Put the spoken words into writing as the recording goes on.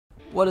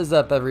What is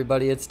up,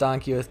 everybody? It's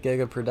Donkey with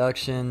Giga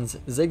Productions.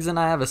 Zigz and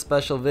I have a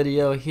special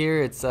video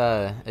here. It's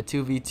a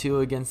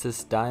 2v2 against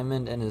this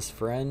diamond and his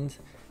friend.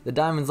 The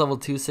diamond's level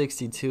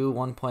 262,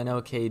 1.0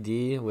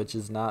 KD, which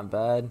is not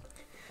bad.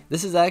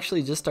 This is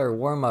actually just our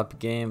warm-up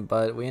game,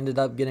 but we ended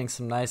up getting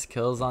some nice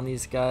kills on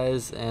these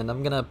guys, and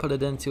I'm gonna put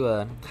it into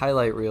a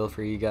highlight reel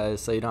for you guys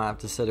so you don't have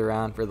to sit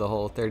around for the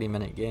whole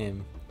 30-minute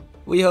game.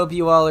 We hope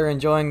you all are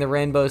enjoying the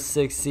Rainbow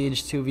Six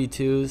Siege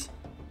 2v2s.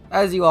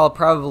 As you all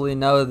probably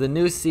know, the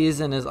new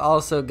season is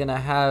also going to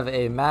have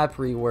a map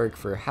rework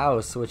for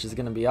House, which is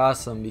going to be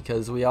awesome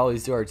because we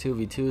always do our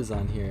 2v2s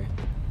on here.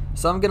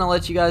 So I'm going to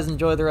let you guys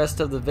enjoy the rest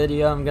of the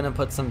video. I'm going to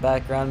put some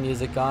background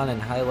music on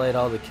and highlight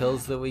all the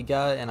kills that we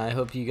got, and I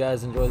hope you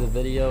guys enjoy the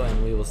video,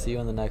 and we will see you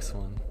in the next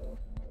one.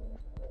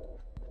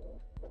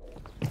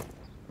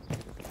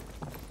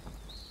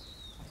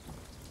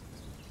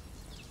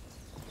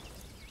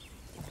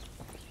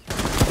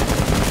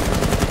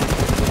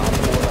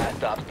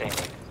 Stop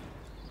standing.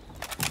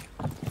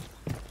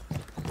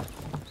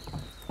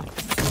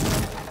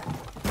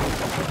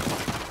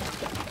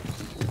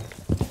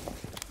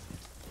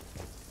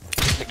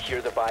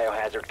 Secure the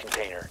biohazard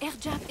container. Air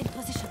jab in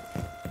position.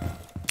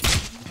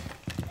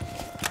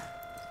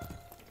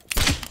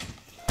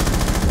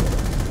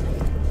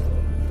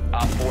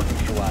 Op 4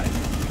 neutralized.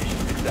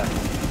 Mission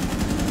successful.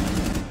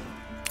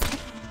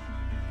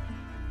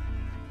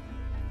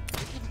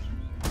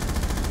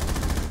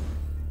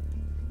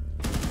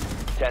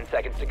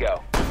 Seconds to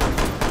go.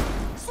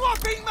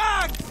 Swapping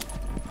mags!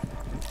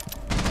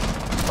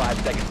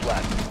 5 seconds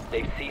left.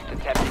 They've ceased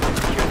attempting to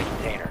secure the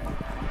container.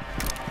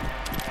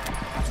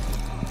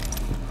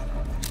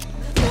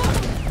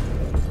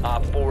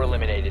 Op 4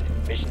 eliminated.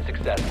 Mission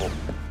successful.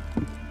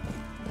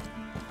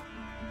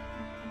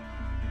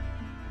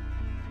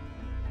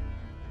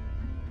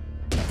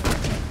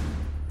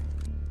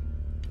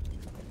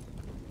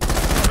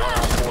 One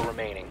Op 4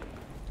 remaining.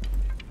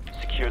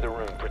 Secure the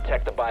room.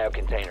 Protect the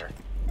biocontainer.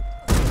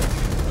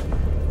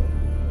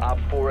 Op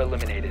 4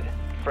 eliminated.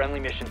 Friendly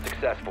mission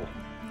successful.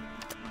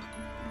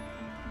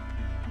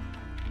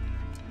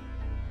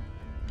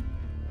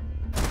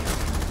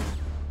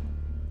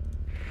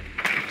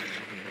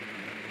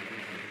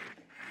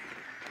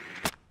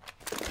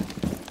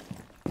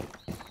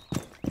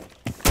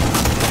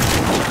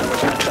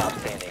 Stop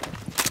standing.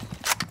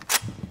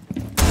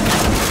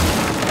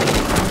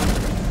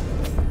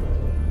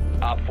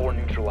 Op 4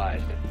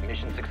 neutralized.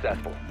 Mission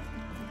successful.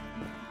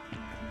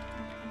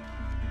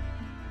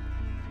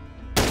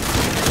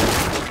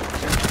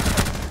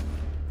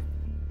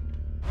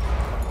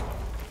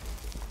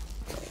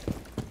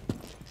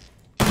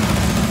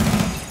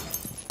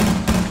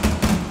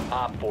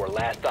 Op 4,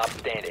 last stop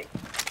standing.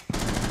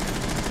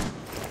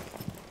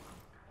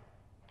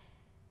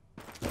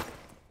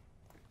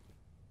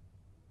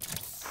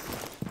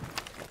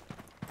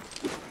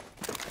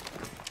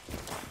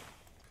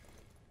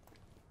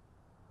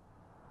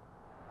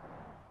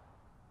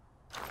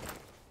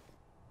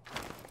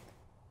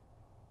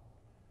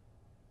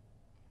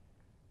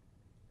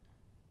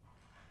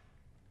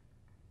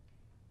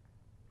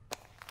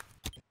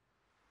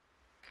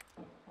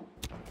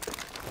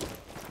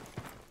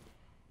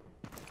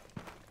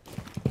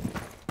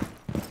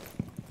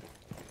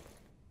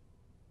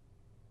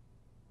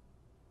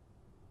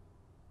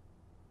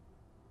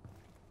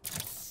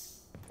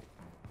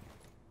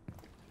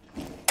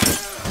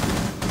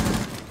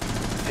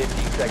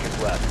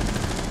 Seconds left.